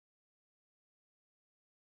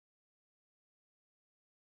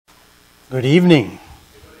Good evening.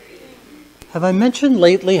 Have I mentioned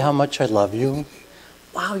lately how much I love you?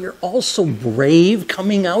 Wow, you're all so brave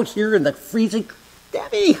coming out here in the freezing...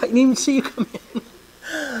 Debbie, I didn't even see you come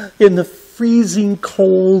in the freezing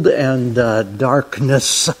cold and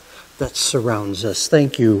darkness that surrounds us.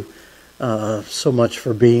 Thank you so much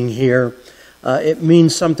for being here. It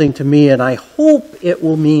means something to me, and I hope it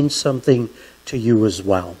will mean something to you as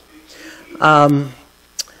well.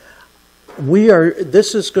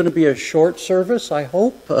 This is going to be a short service, I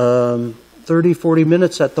hope, 30, 40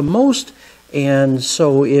 minutes at the most. And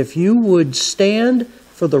so if you would stand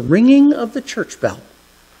for the ringing of the church bell.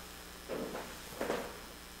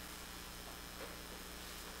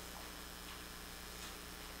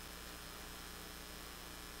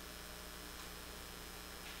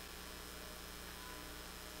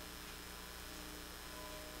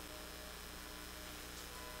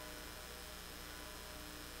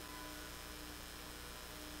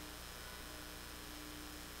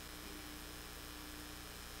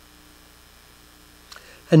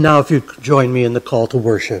 And now if you join me in the call to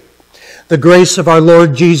worship. The grace of our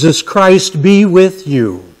Lord Jesus Christ be with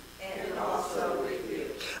you. And also with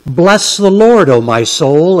you. Bless the Lord, O my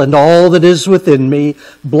soul, and all that is within me.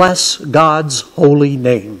 Bless God's holy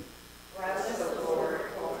name. Bless the Lord,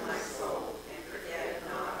 O my soul, and forget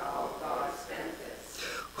not all God's benefits.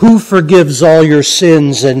 Who forgives all your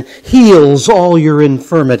sins and heals all your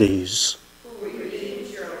infirmities. Who redeems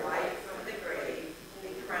your life from the grave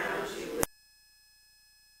and crowns you with...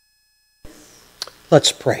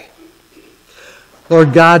 Let's pray.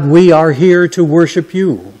 Lord God, we are here to worship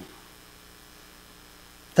you.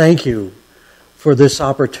 Thank you for this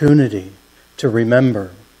opportunity to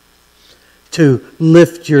remember, to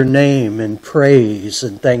lift your name in praise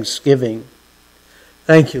and thanksgiving.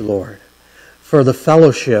 Thank you, Lord, for the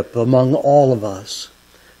fellowship among all of us.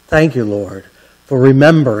 Thank you, Lord, for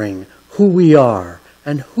remembering who we are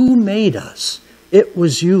and who made us. It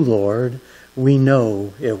was you, Lord. We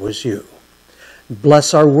know it was you.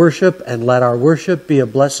 Bless our worship and let our worship be a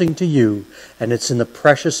blessing to you. And it's in the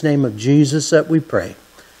precious name of Jesus that we pray.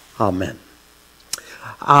 Amen.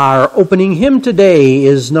 Our opening hymn today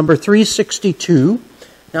is number 362.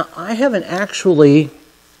 Now, I haven't actually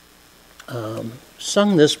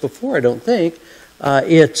sung this before, I don't think.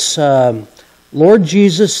 It's Lord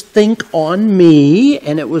Jesus, Think on Me,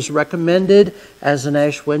 and it was recommended as an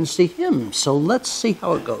Ash Wednesday hymn. So let's see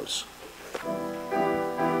how it goes.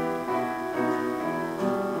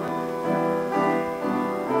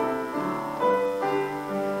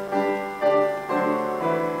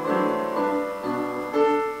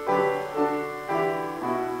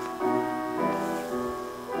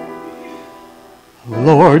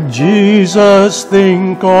 Lord Jesus,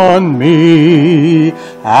 think on me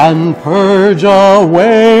and purge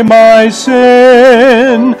away my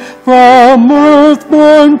sin. From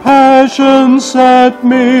earth-born passion set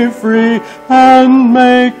me free and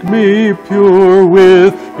make me pure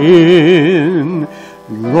within.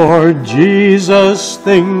 Lord Jesus,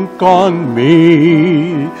 think on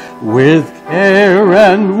me. With care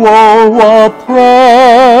and woe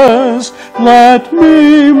oppressed, let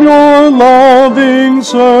me your loving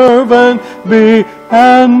servant be,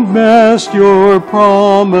 and best your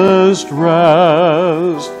promised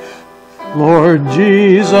rest. Lord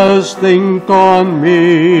Jesus, think on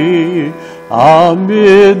me.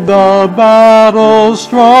 Amid the battle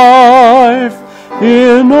strife,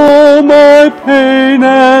 in all my pain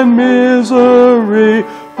and misery,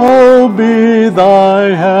 oh, be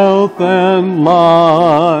thy health and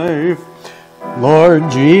life. Lord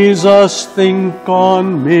Jesus, think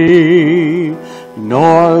on me,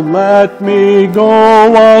 nor let me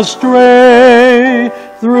go astray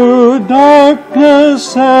through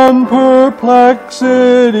darkness and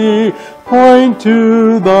perplexity. Point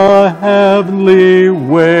to the heavenly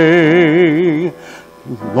way.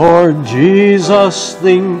 Lord Jesus,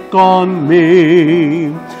 think on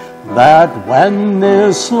me, that when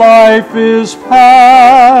this life is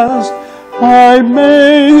past, I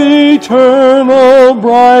may eternal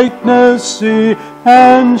brightness see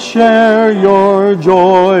and share your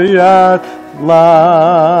joy at last.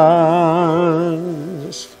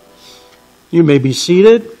 You may be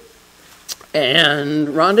seated. And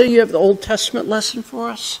Rhonda, you have the Old Testament lesson for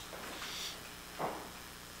us?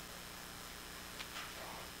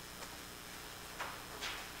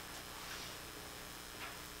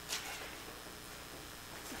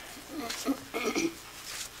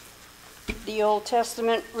 The Old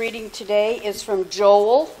Testament reading today is from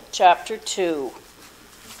Joel chapter 2.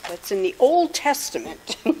 That's in the Old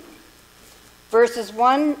Testament. Verses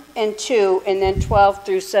 1 and 2, and then 12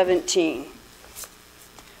 through 17.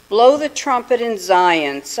 Blow the trumpet in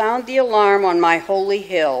Zion, sound the alarm on my holy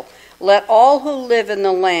hill. Let all who live in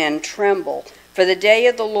the land tremble, for the day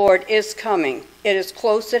of the Lord is coming. It is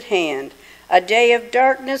close at hand, a day of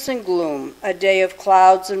darkness and gloom, a day of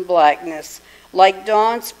clouds and blackness. Like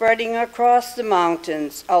dawn spreading across the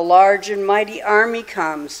mountains, a large and mighty army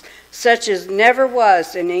comes, such as never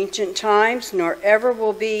was in ancient times, nor ever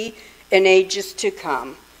will be in ages to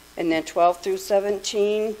come. And then 12 through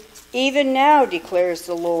 17, even now, declares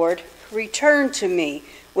the Lord, return to me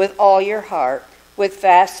with all your heart, with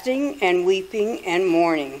fasting and weeping and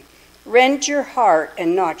mourning. Rend your heart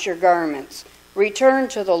and not your garments. Return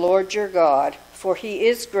to the Lord your God, for he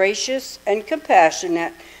is gracious and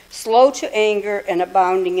compassionate, slow to anger and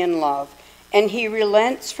abounding in love, and he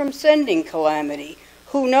relents from sending calamity.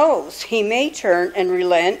 Who knows, he may turn and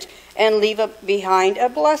relent and leave behind a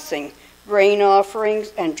blessing, grain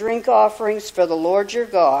offerings and drink offerings for the Lord your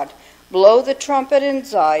God. Blow the trumpet in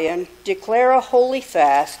Zion, declare a holy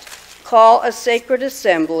fast, call a sacred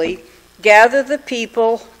assembly, gather the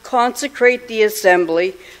people, consecrate the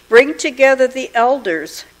assembly, bring together the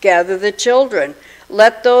elders, gather the children,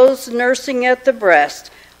 let those nursing at the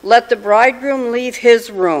breast, let the bridegroom leave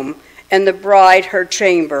his room, and the bride her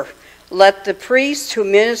chamber. Let the priests who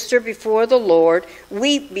minister before the Lord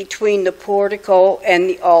weep between the portico and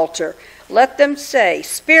the altar. Let them say,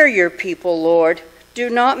 spare your people, Lord. Do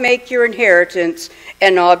not make your inheritance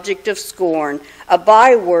an object of scorn, a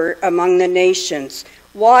byword among the nations.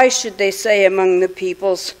 Why should they say among the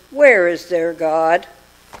peoples, where is their God?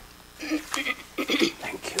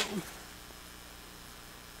 Thank you.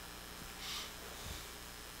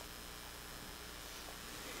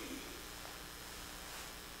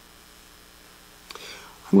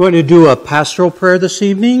 I'm going to do a pastoral prayer this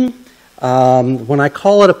evening. When I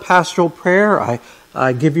call it a pastoral prayer,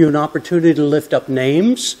 I give you an opportunity to lift up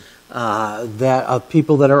names of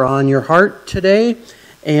people that are on your heart today.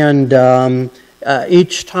 And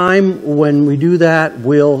each time when we do that,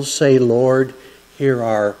 we'll say, Lord, hear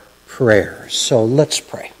our prayers. So let's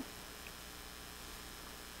pray.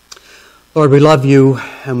 Lord, we love you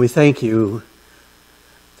and we thank you.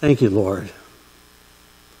 Thank you, Lord.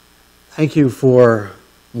 Thank you for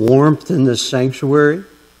warmth in this sanctuary.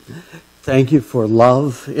 Thank you for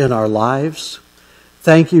love in our lives.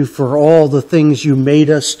 Thank you for all the things you made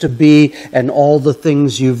us to be and all the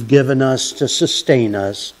things you've given us to sustain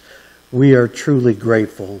us. We are truly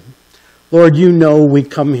grateful. Lord, you know we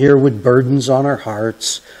come here with burdens on our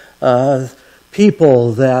hearts,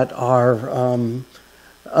 people that are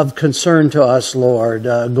of concern to us, Lord,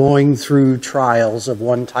 going through trials of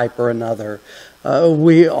one type or another.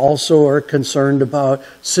 We also are concerned about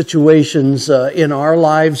situations in our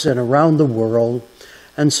lives and around the world.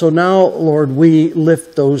 And so now, Lord, we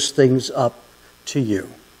lift those things up to you.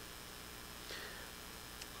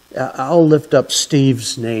 I'll lift up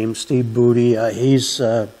Steve's name, Steve Booty. He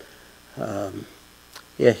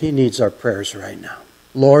needs our prayers right now.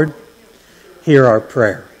 Lord, hear our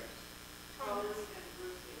prayer.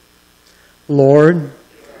 Lord,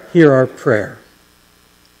 hear our prayer.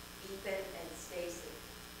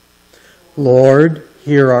 Lord,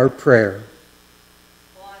 hear our prayer.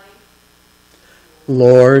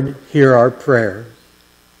 Lord, hear our prayer.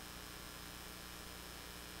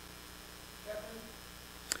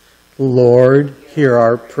 Lord, hear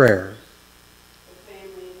our prayer.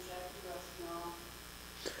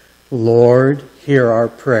 Lord, hear our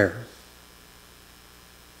prayer.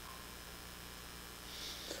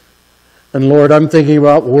 And Lord, I'm thinking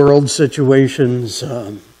about world situations,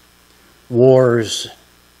 wars,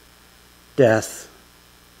 death.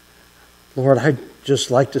 Lord, I'd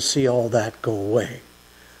just like to see all that go away.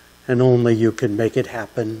 And only you can make it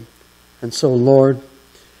happen. And so, Lord,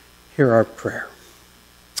 hear our prayer.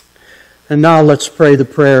 And now let's pray the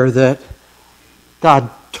prayer that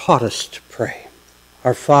God taught us to pray.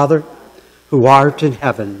 Our Father, who art in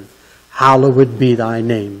heaven, hallowed be thy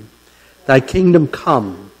name. Thy kingdom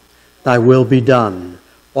come, thy will be done,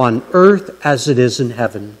 on earth as it is in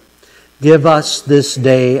heaven. Give us this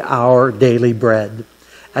day our daily bread,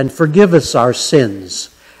 and forgive us our sins,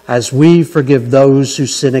 as we forgive those who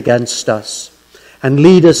sin against us. And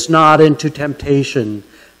lead us not into temptation,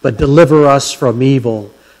 but deliver us from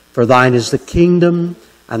evil. For thine is the kingdom,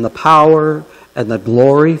 and the power, and the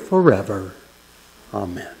glory forever.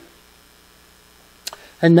 Amen.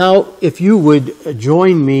 And now, if you would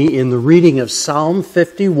join me in the reading of Psalm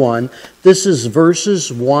 51. This is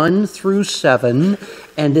verses 1 through 7,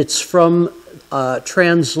 and it's from a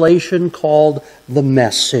translation called The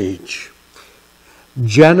Message.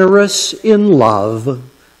 Generous in love,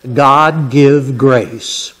 God give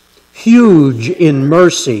grace. Huge in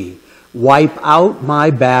mercy, Wipe out my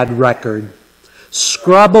bad record.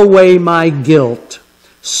 Scrub away my guilt.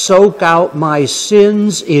 Soak out my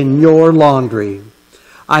sins in your laundry.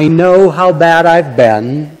 I know how bad I've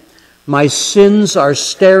been. My sins are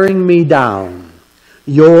staring me down.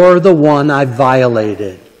 You're the one I've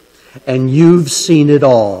violated, and you've seen it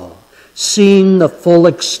all, seen the full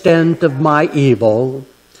extent of my evil.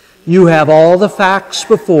 You have all the facts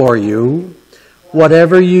before you.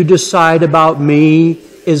 Whatever you decide about me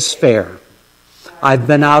is fair. I've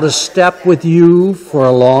been out of step with you for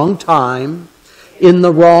a long time, in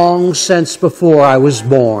the wrong since before I was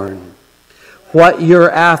born. What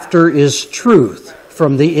you're after is truth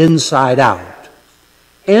from the inside out.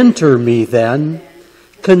 Enter me then.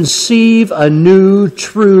 Conceive a new,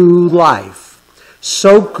 true life.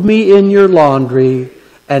 Soak me in your laundry,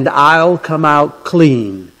 and I'll come out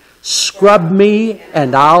clean. Scrub me,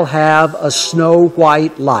 and I'll have a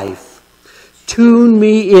snow-white life. Tune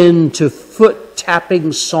me into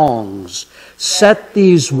foot-tapping songs. Set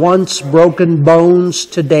these once broken bones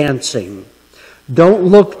to dancing. Don't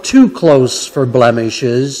look too close for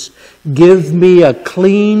blemishes. Give me a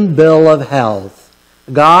clean bill of health.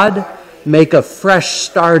 God, make a fresh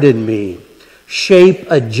start in me. Shape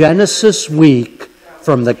a Genesis week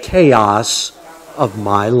from the chaos of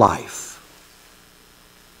my life.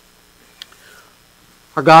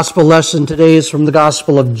 Our gospel lesson today is from the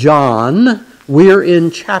Gospel of John. We're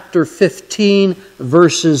in chapter 15,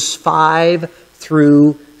 verses 5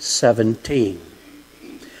 through 17.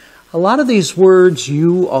 A lot of these words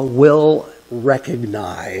you will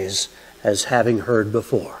recognize as having heard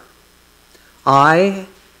before. I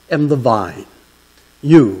am the vine.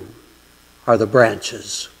 You are the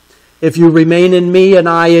branches. If you remain in me and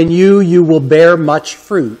I in you, you will bear much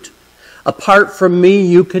fruit. Apart from me,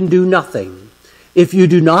 you can do nothing. If you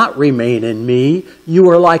do not remain in me, you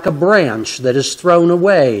are like a branch that is thrown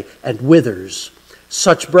away and withers.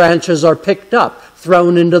 Such branches are picked up,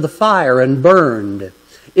 thrown into the fire, and burned.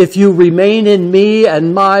 If you remain in me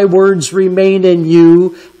and my words remain in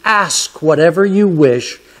you, ask whatever you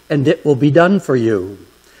wish, and it will be done for you.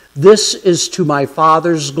 This is to my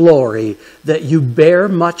Father's glory, that you bear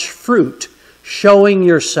much fruit, showing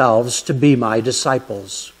yourselves to be my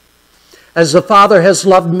disciples. As the Father has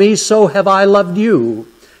loved me, so have I loved you.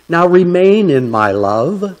 Now remain in my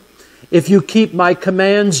love. If you keep my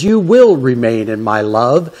commands, you will remain in my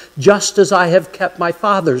love, just as I have kept my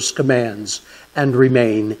Father's commands and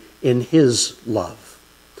remain in his love.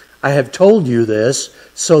 I have told you this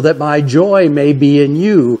so that my joy may be in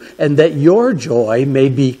you and that your joy may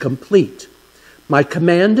be complete. My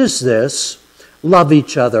command is this: love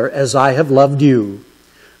each other as I have loved you.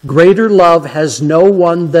 Greater love has no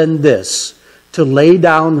one than this, to lay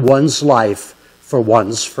down one's life for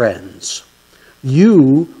one's friends.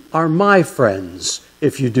 You are my friends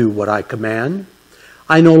if you do what I command.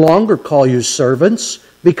 I no longer call you servants,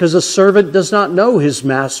 because a servant does not know his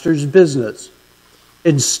master's business.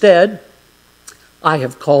 Instead, I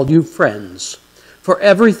have called you friends. For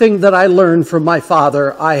everything that I learned from my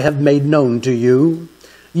Father I have made known to you.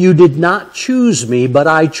 You did not choose me, but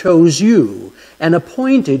I chose you and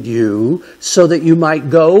appointed you so that you might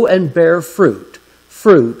go and bear fruit,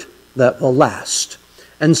 fruit that will last,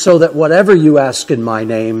 and so that whatever you ask in my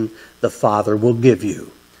name, the Father will give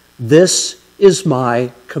you. This is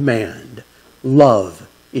my command: love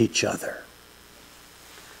each other.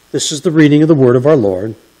 This is the reading of the word of our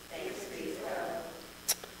Lord.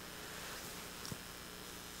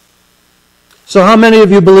 So how many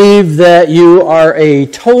of you believe that you are a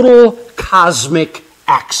total cosmic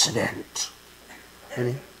accident?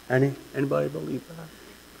 Anybody believe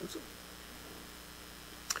that?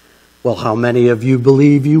 Well, how many of you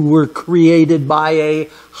believe you were created by a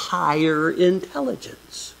higher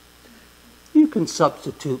intelligence? You can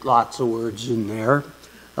substitute lots of words in there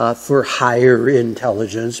for higher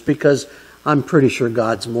intelligence, because I'm pretty sure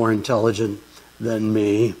God's more intelligent than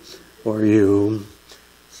me or you.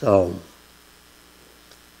 So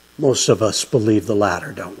most of us believe the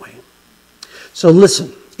latter, don't we? So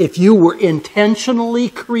listen, if you were intentionally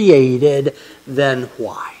created, then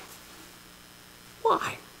why?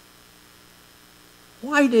 Why?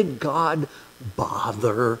 Why did God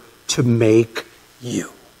bother to make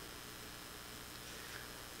you?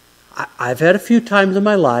 I've had a few times in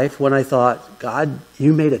my life when I thought, God,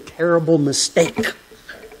 you made a terrible mistake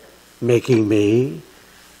making me,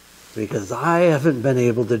 because I haven't been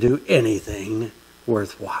able to do anything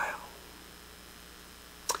worthwhile.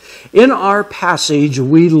 In our passage,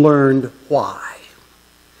 we learned why.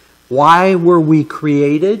 Why were we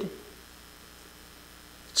created?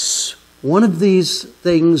 It's one of these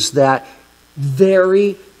things that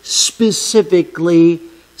very specifically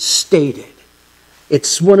stated.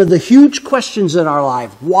 It's one of the huge questions in our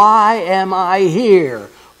life. Why am I here?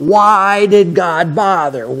 Why did God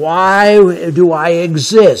bother? Why do I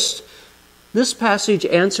exist? This passage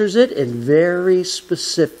answers it in very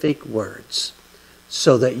specific words.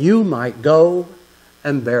 So that you might go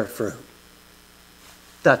and bear fruit.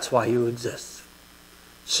 That's why you exist.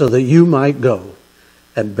 So that you might go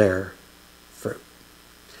and bear fruit.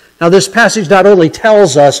 Now this passage not only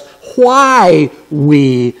tells us why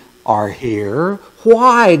we are here,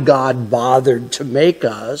 why God bothered to make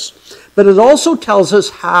us, but it also tells us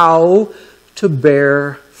how to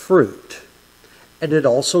bear fruit. And it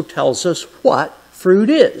also tells us what fruit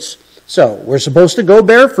is. So we're supposed to go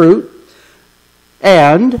bear fruit,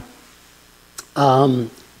 and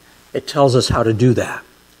it tells us how to do that.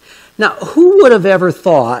 Now, who would have ever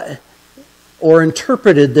thought or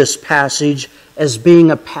interpreted this passage as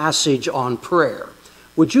being a passage on prayer?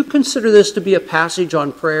 Would you consider this to be a passage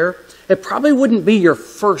on prayer? It probably wouldn't be your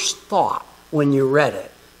first thought when you read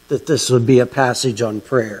it, that this would be a passage on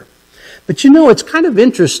prayer. But you know, it's kind of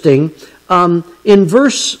interesting. In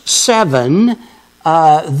verse 7,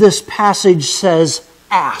 this passage says,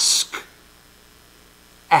 ask.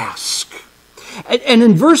 Ask. And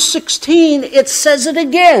in verse 16, it says it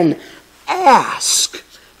again. Ask.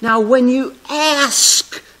 Now, when you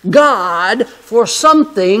ask God for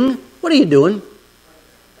something, what are you doing?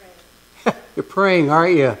 You're praying,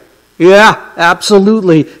 aren't you? Yeah,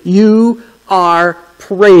 absolutely. You are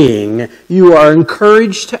praying. You are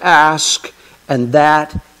encouraged to ask, and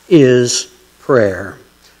that is prayer.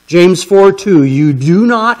 James 4:2, you do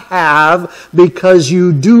not have because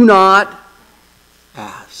you do not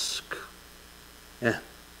ask. Yeah,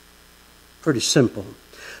 pretty simple.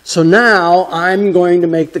 So now I'm going to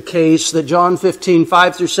make the case that John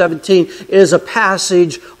 15:5-17 is a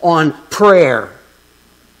passage on prayer.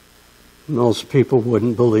 Most people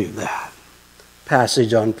wouldn't believe that.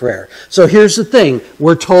 Passage on prayer. So here's the thing.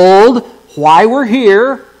 We're told why we're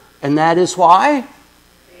here, and that is why?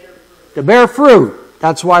 To bear fruit.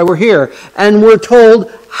 That's why we're here. And we're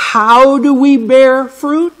told, how do we bear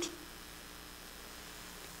fruit?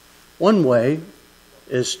 One way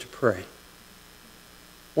is to pray.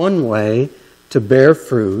 One way to bear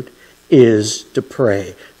fruit is to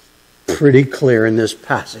pray. Pretty clear in this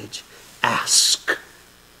passage. Ask.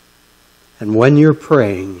 And when you're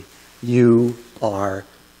praying, you are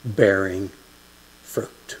bearing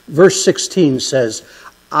fruit. Verse 16 says,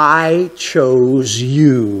 I chose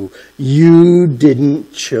you. You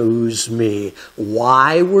didn't choose me.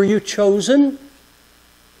 Why were you chosen?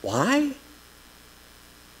 Why?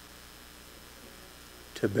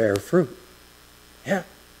 To bear fruit. Yeah.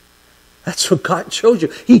 That's what God chose you.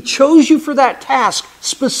 He chose you for that task.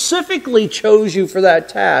 Specifically chose you for that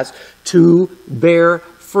task. To bear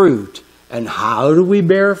fruit. And how do we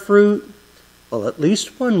bear fruit? Well, at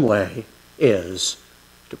least one way is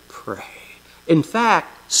to pray. In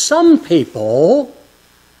fact, some people,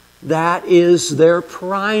 that is their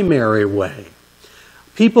primary way.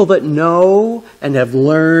 People that know and have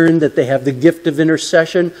learned that they have the gift of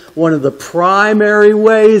intercession, one of the primary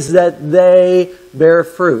ways that they bear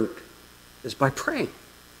fruit is by praying.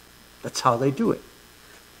 That's how they do it.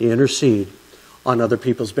 They intercede on other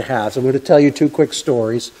people's behalf. I'm going to tell you two quick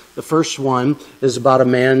stories. The first one is about a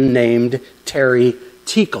man named Terry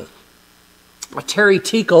Teakle. Terry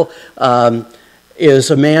Teakle is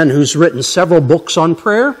a man who's written several books on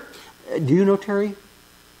prayer. Do you know Terry?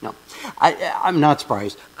 No. I'm not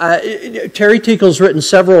surprised. Terry Teakle's written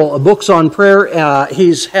several books on prayer.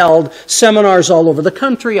 He's held seminars all over the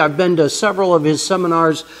country. I've been to several of his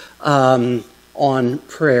seminars on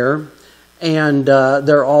prayer. And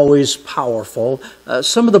they're always powerful.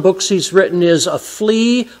 Some of the books he's written is A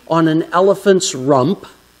Flea on an Elephant's Rump.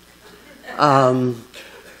 And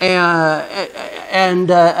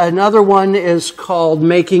another one is called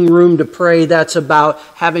Making Room to Pray. That's about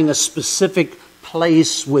having a specific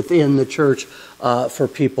place within the church for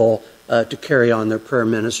people to carry on their prayer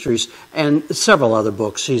ministries. And several other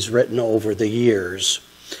books he's written over the years.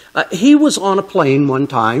 He was on a plane one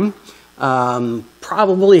time.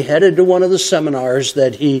 Probably headed to one of the seminars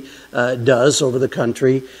that he does over the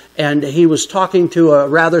country. And he was talking to a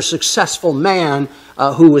rather successful man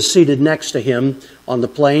who was seated next to him on the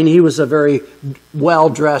plane. He was a very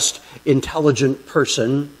well-dressed, intelligent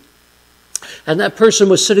person. And that person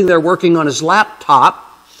was sitting there working on his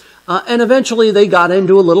laptop. And eventually they got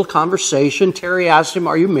into a little conversation. Terry asked him,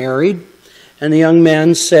 "Are you married?" And the young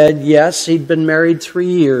man said, yes, he'd been married 3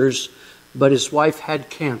 years, but his wife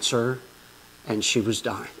had cancer and she was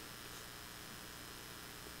dying.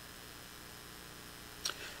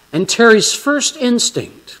 And Terry's first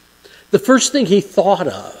instinct, the first thing he thought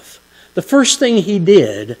of, the first thing he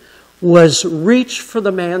did was reach for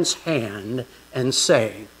the man's hand and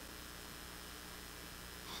say,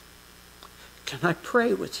 "Can I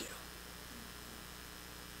pray with you?"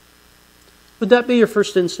 Would that be your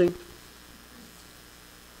first instinct?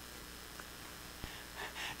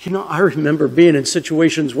 You know, I remember being in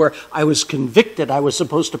situations where I was convicted I was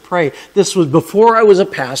supposed to pray. This was before I was a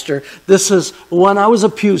pastor. This is when I was a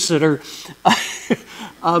pew sitter.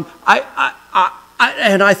 And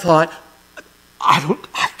I thought, I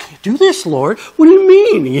can't do this, Lord. What do you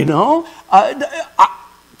mean, you know?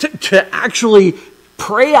 To actually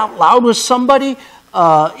pray out loud with somebody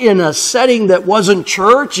in a setting that wasn't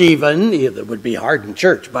church even. It would be hard in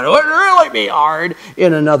church, but it would really be hard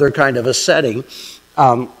in another kind of a setting.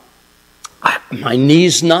 My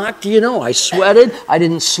knees knocked, you know. I sweated. I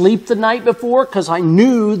didn't sleep the night before because I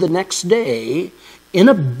knew the next day in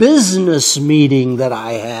a business meeting that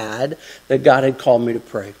I had that God had called me to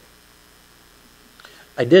pray.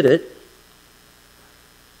 I did it,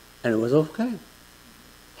 and it was okay.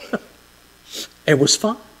 It was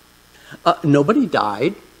fun. Nobody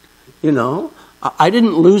died, you know. I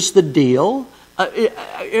didn't lose the deal.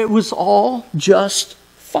 It was all just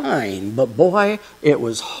fine. But boy, it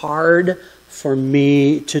was hard for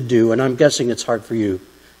me to do. And I'm guessing it's hard for you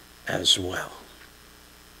as well.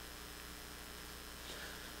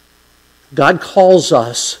 God calls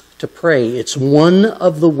us to pray. It's one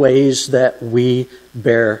of the ways that we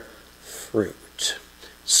bear fruit.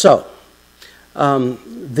 So,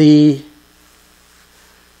 the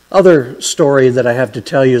other story that I have to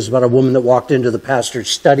tell you is about a woman that walked into the pastor's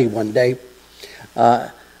study one day.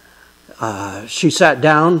 She sat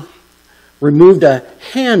down, removed a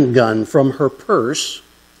handgun from her purse,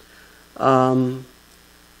 and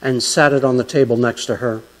sat it on the table next to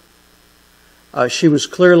her. She was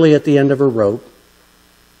clearly at the end of her rope.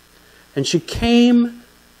 And she came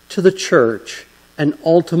to the church and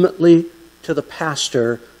ultimately to the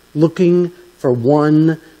pastor looking for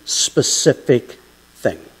one specific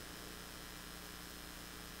thing.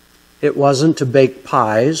 It wasn't to bake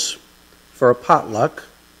pies for a potluck.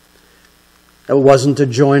 It wasn't to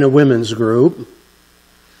join a women's group.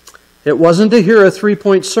 It wasn't to hear a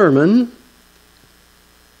 3-point sermon.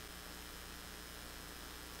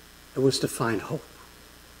 It was to find hope.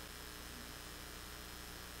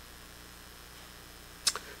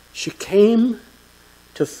 She came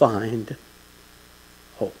to find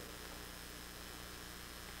hope.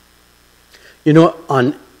 You know,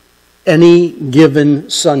 on any given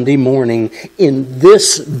Sunday morning, in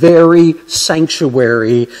this very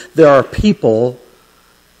sanctuary, there are people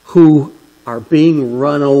who are being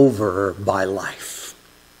run over by life.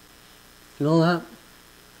 You know that?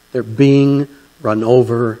 They're being run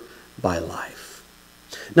over by life.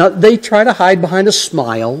 Now, they try to hide behind a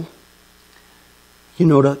smile, you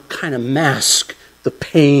know, to kind of mask the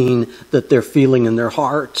pain that they're feeling in their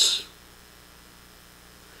hearts.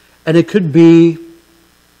 And it could be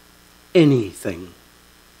anything.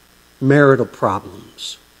 Marital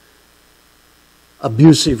problems,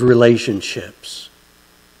 abusive relationships,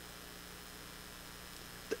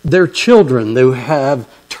 their children who have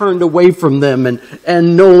turned away from them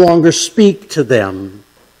and no longer speak to them.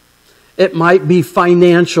 It might be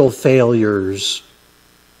financial failures.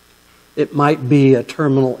 It might be a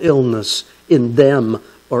terminal illness in them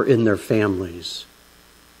or in their families.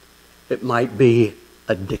 It might be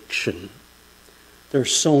addiction.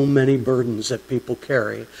 There's so many burdens that people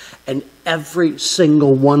carry. And every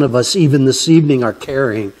single one of us, even this evening, are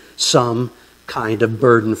carrying some kind of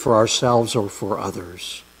burden for ourselves or for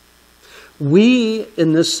others. We,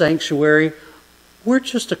 in this sanctuary, we're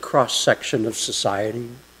just a cross-section of society.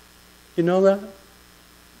 You know that?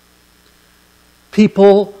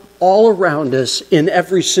 People all around us, in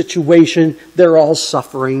every situation, they're all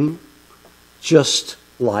suffering just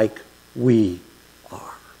like we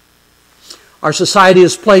are. Our society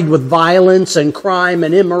is plagued with violence and crime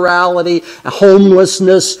and immorality, and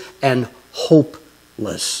homelessness and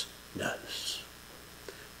hopelessness.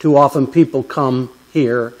 Too often people come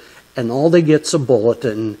here and all they get's a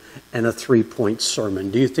bulletin and a 3-point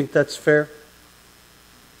sermon. Do you think that's fair?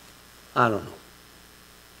 I don't know.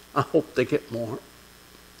 I hope they get more.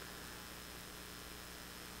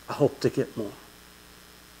 I hope they get more.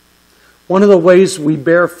 One of the ways we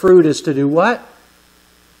bear fruit is to do what?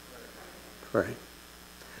 Pray.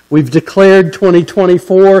 We've declared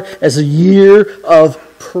 2024 as a year of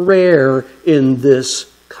prayer in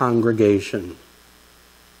this congregation.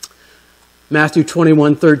 Matthew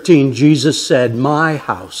 21:13, Jesus said, my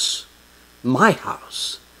house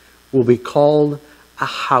will be called a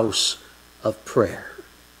house of prayer.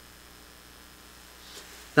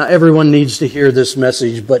 Now, everyone needs to hear this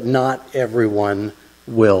message, but not everyone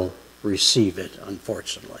will receive it,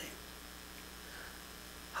 unfortunately.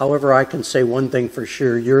 However, I can say one thing for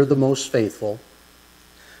sure. You're the most faithful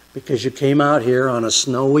because you came out here on a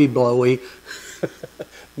snowy, blowy,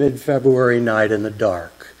 mid-February night in the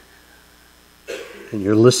dark. And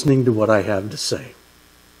you're listening to what I have to say.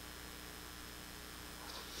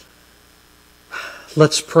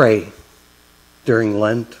 Let's pray during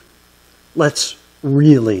Lent. Let's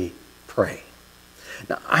really pray.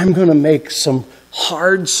 Now, I'm going to make some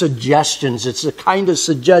hard suggestions. It's the kind of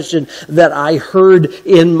suggestion that I heard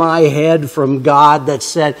in my head from God that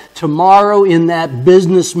said, tomorrow in that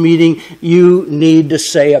business meeting, you need to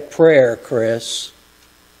say a prayer, Chris.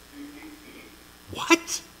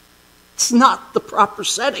 What? It's not the proper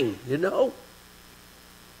setting, you know?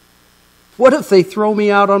 What if they throw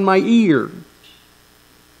me out on my ear?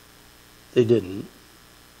 They didn't.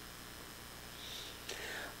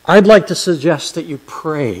 I'd like to suggest that you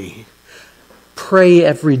pray. Pray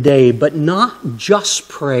every day, but not just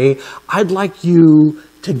pray. I'd like you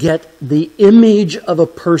to get the image of a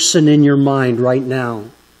person in your mind right now.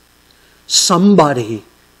 Somebody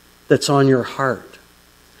that's on your heart.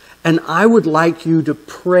 And I would like you to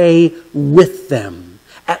pray with them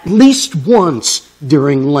at least once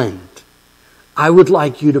during Lent. I would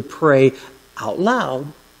like you to pray out loud.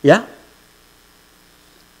 Yeah?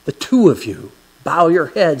 The two of you bow your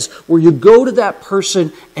heads where you go to that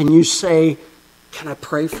person and you say, can I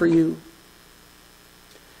pray for you?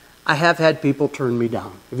 I have had people turn me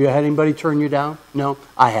down. Have you had anybody turn you down? No?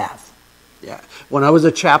 I have. Yeah. When I was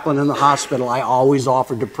a chaplain in the hospital, I always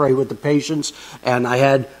offered to pray with the patients, and I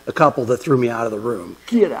had a couple that threw me out of the room.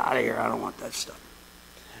 Get out of here. I don't want that stuff.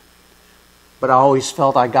 But I always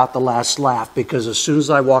felt I got the last laugh because as soon as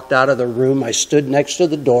I walked out of the room, I stood next to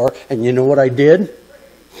the door, and you know what I did?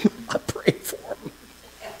 I prayed for them.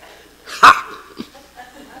 Ha!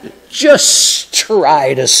 Just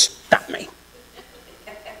try to stop me.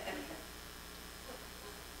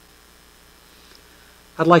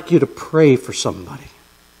 I'd like you to pray for somebody.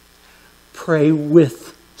 Pray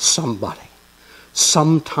with somebody.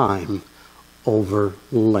 Sometime over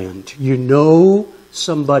Lent. You know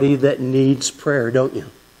somebody that needs prayer, don't you?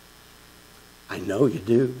 I know you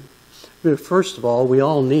do. But first of all, we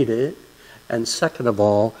all need it. And second of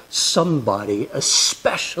all, somebody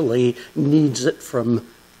especially needs it from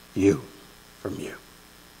you.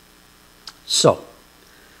 So,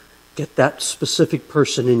 get that specific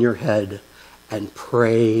person in your head and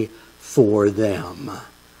pray for them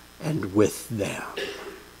and with them.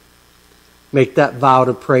 Make that vow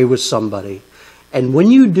to pray with somebody. And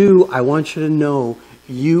when you do, I want you to know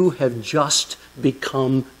you have just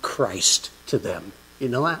become Christ to them. You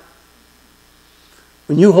know that?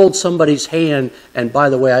 When you hold somebody's hand, and by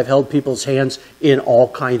the way, I've held people's hands in all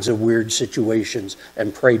kinds of weird situations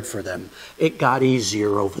and prayed for them. It got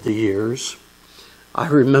easier over the years. I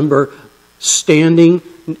remember standing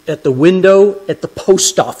at the window at the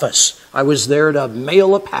post office. I was there to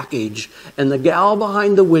mail a package, and the gal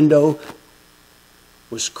behind the window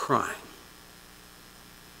was crying.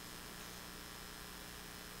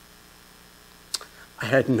 I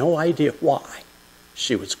had no idea why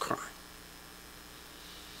she was crying.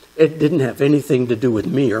 It didn't have anything to do with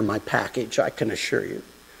me or my package, I can assure you.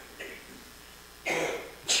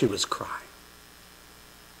 She was crying.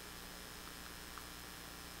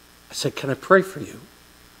 I said, can I pray for you?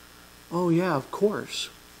 Oh, yeah, of course.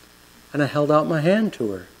 And I held out my hand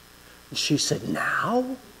to her. And she said,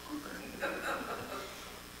 now?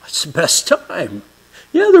 It's the best time.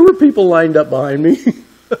 Yeah, there were people lined up behind me.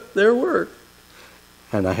 There were.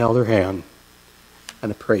 And I held her hand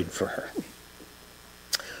and I prayed for her.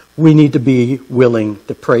 We need to be willing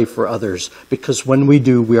to pray for others because when we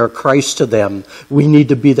do, we are Christ to them. We need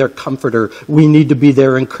to be their comforter. We need to be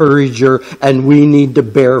their encourager. And we need to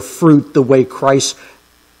bear fruit the way Christ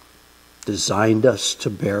designed us to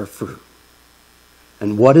bear fruit.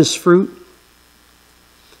 And what is fruit?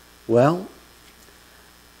 Well,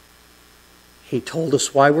 He told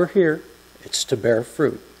us why we're here. It's to bear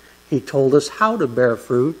fruit. He told us how to bear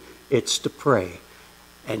fruit. It's to pray.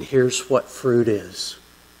 And here's what fruit is.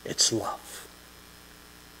 It's love.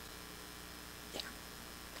 Yeah.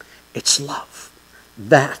 It's love.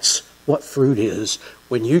 That's what fruit is.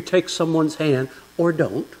 When you take someone's hand, or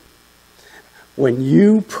don't, when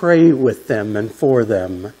you pray with them and for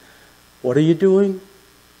them, what are you doing?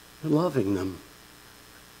 You're loving them.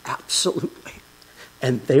 Absolutely.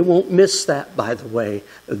 And they won't miss that, by the way.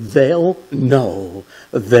 They'll know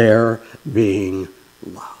they're being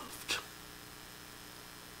loved.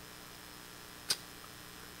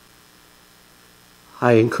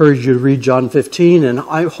 I encourage you to read John 15, and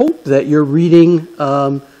I hope that you're reading.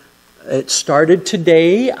 It started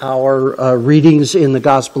today, our readings in the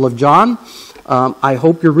Gospel of John. I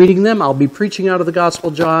hope you're reading them. I'll be preaching out of the Gospel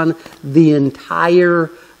of John the entire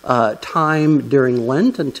time during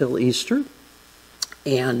Lent until Easter.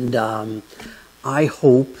 And I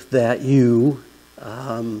hope that you...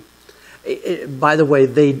 by the way,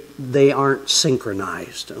 they aren't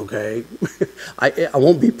synchronized, okay? I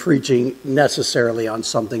won't be preaching necessarily on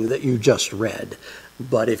something that you just read,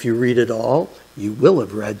 but if you read it all, you will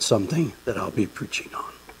have read something that I'll be preaching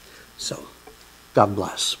on. So, God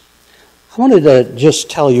bless. I wanted to just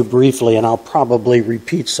tell you briefly, and I'll probably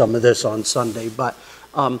repeat some of this on Sunday, but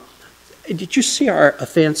did you see a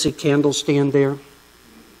fancy candle stand there?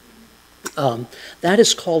 That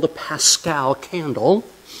is called a Pascal candle.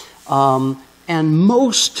 And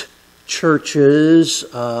most churches,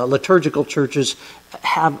 liturgical churches,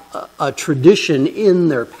 have a tradition in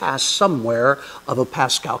their past somewhere of a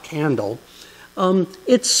Pascal candle.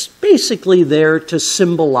 It's basically there to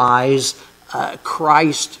symbolize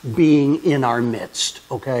Christ being in our midst,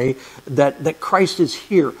 okay? That Christ is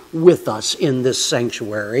here with us in this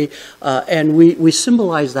sanctuary. And we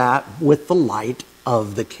symbolize that with the light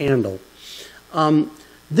of the candle.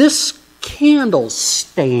 This candle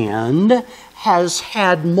stand has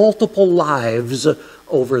had multiple lives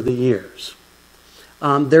over the years.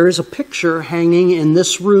 There is a picture hanging in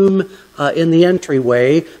this room in the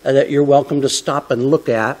entryway that you're welcome to stop and look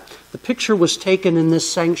at. The picture was taken in this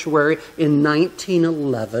sanctuary in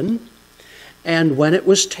 1911, and when it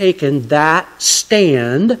was taken, that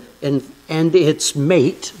stand and its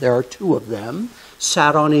mate, there are two of them,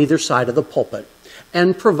 sat on either side of the pulpit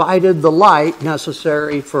and provided the light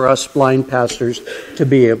necessary for us blind pastors to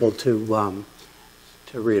be able to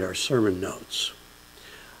read our sermon notes.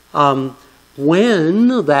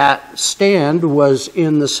 When that stand was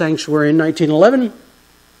in the sanctuary in 1911,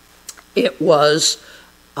 it was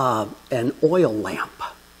an oil lamp.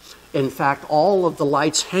 In fact, all of the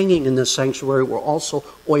lights hanging in the sanctuary were also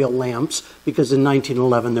oil lamps because in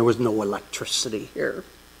 1911 there was no electricity here.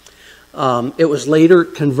 It was later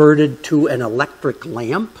converted to an electric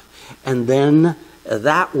lamp, and then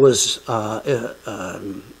that was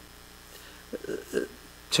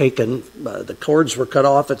taken, the cords were cut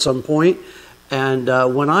off at some point, and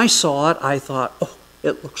when I saw it, I thought, oh,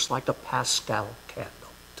 it looks like a Pascal candle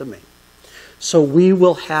to me. So we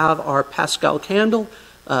will have our Pascal candle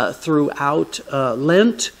throughout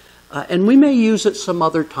Lent, and we may use it some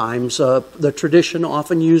other times. The tradition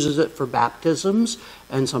often uses it for baptisms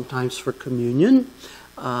and sometimes for communion.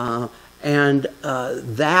 And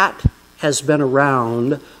that has been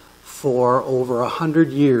around for over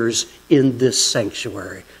 100 years in this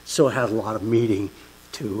sanctuary. So it has a lot of meaning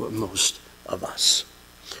to most of us.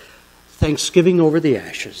 Thanksgiving over the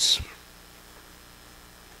ashes.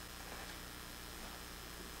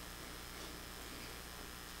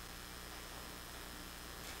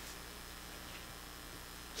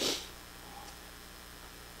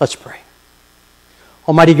 Let's pray.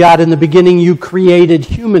 Almighty God, in the beginning you created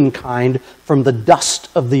humankind from the dust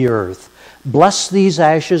of the earth. Bless these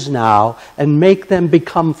ashes now and make them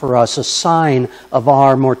become for us a sign of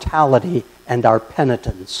our mortality and our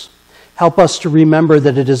penitence. Help us to remember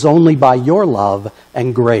that it is only by your love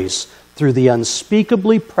and grace, through the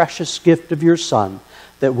unspeakably precious gift of your Son,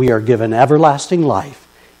 that we are given everlasting life.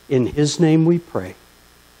 In his name we pray.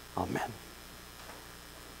 Amen.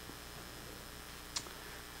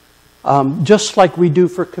 Just like we do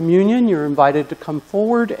for communion, you're invited to come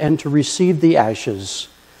forward and to receive the ashes.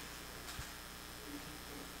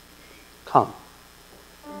 Come.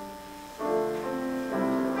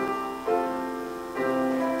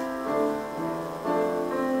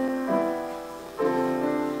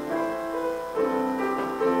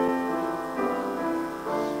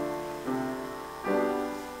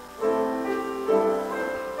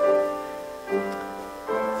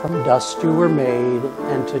 From dust you were made,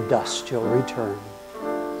 and to dust you'll return.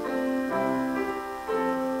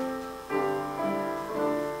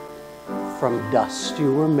 From dust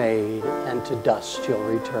you were made, and to dust you'll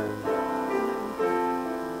return.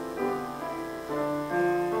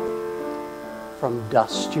 From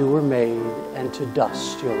dust you were made, and to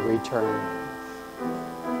dust you'll return.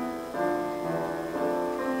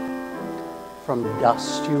 From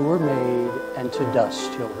dust you were made, and to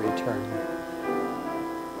dust you'll return.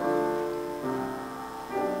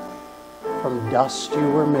 From dust you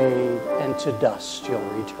were made, and to dust you'll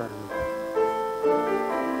return.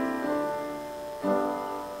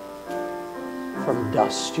 From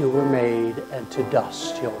dust you were made, and to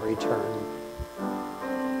dust you'll return.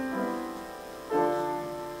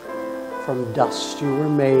 From dust you were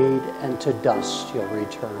made, and to dust you'll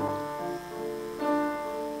return.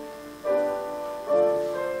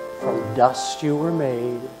 From dust you were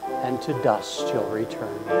made, and to dust you'll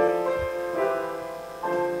return.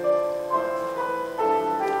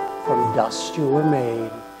 From dust you were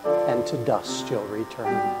made, and to dust you'll return.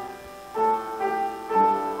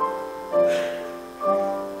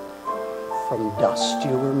 From dust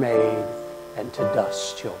you were made, and to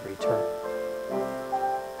dust you'll return.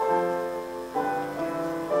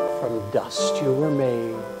 From dust you were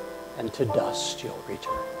made, and to dust you'll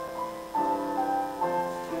return.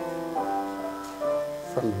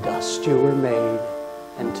 From dust you were made,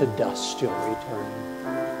 and to dust you'll return.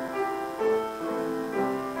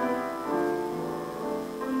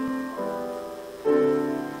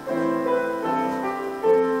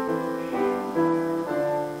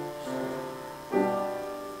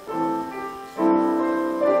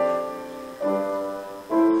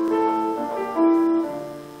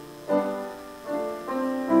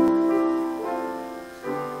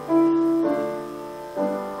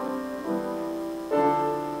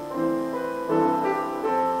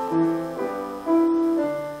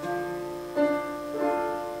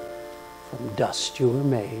 Dust you were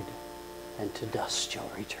made, and to dust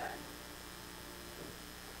you'll return.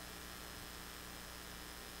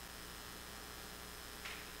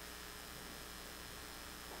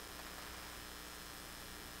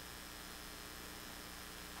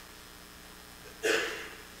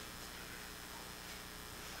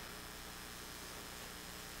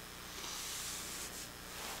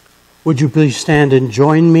 Would you please stand and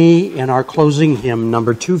join me in our closing hymn,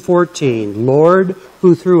 number 214, Lord,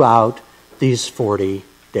 who throughout these 40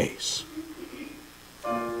 days.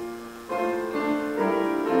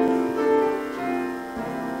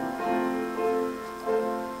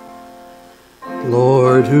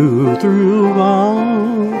 Lord, who throughout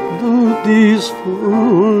these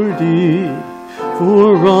 40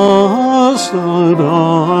 for us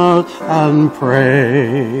adore and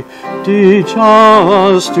pray, teach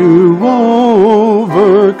us to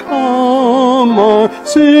overcome our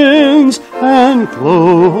sins and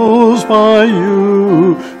close by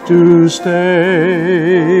you to stay.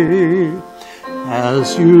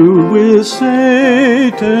 As you with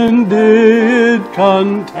Satan did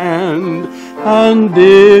contend, and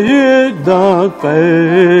did the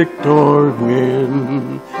victor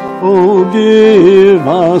win, oh, give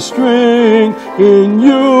us strength in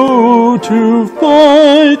you to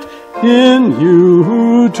fight, in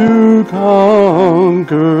you to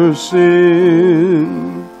conquer sin.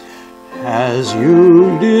 As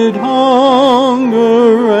you did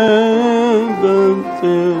hunger and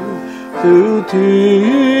thirst, to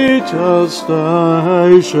teach us,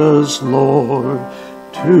 gracious Lord,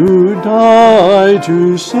 to die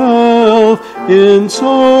to self, in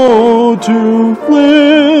so to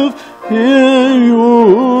live in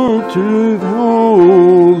your truth,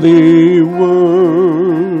 holy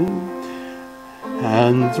word.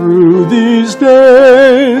 And through these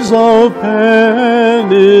days of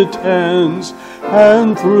penitence,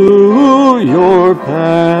 and through your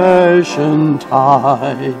passion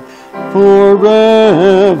tide, forevermore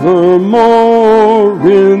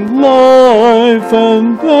in life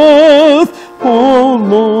and death, O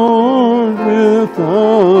Lord, with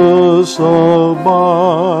us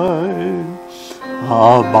abide.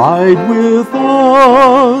 Abide with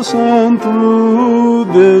us, and through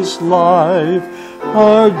this life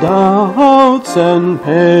our doubts and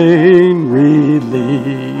pain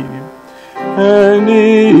relieve. An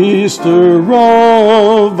Easter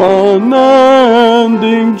of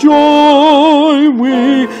unending joy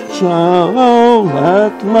we shall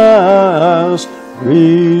at last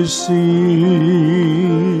receive.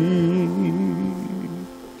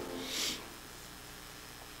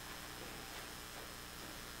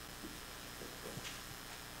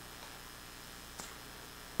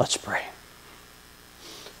 Let's pray.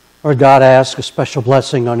 Lord God, I ask a special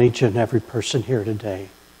blessing on each and every person here today.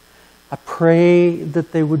 I pray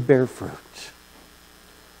that they would bear fruit.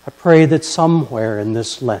 I pray that somewhere in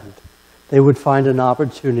this Lent they would find an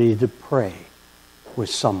opportunity to pray with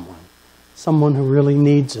someone who really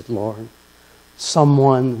needs it, Lord,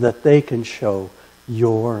 someone that they can show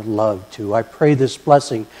your love to. I pray this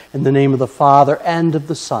blessing in the name of the Father and of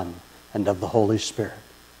the Son and of the Holy Spirit.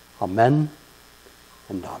 Amen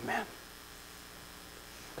and amen.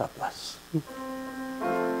 God bless.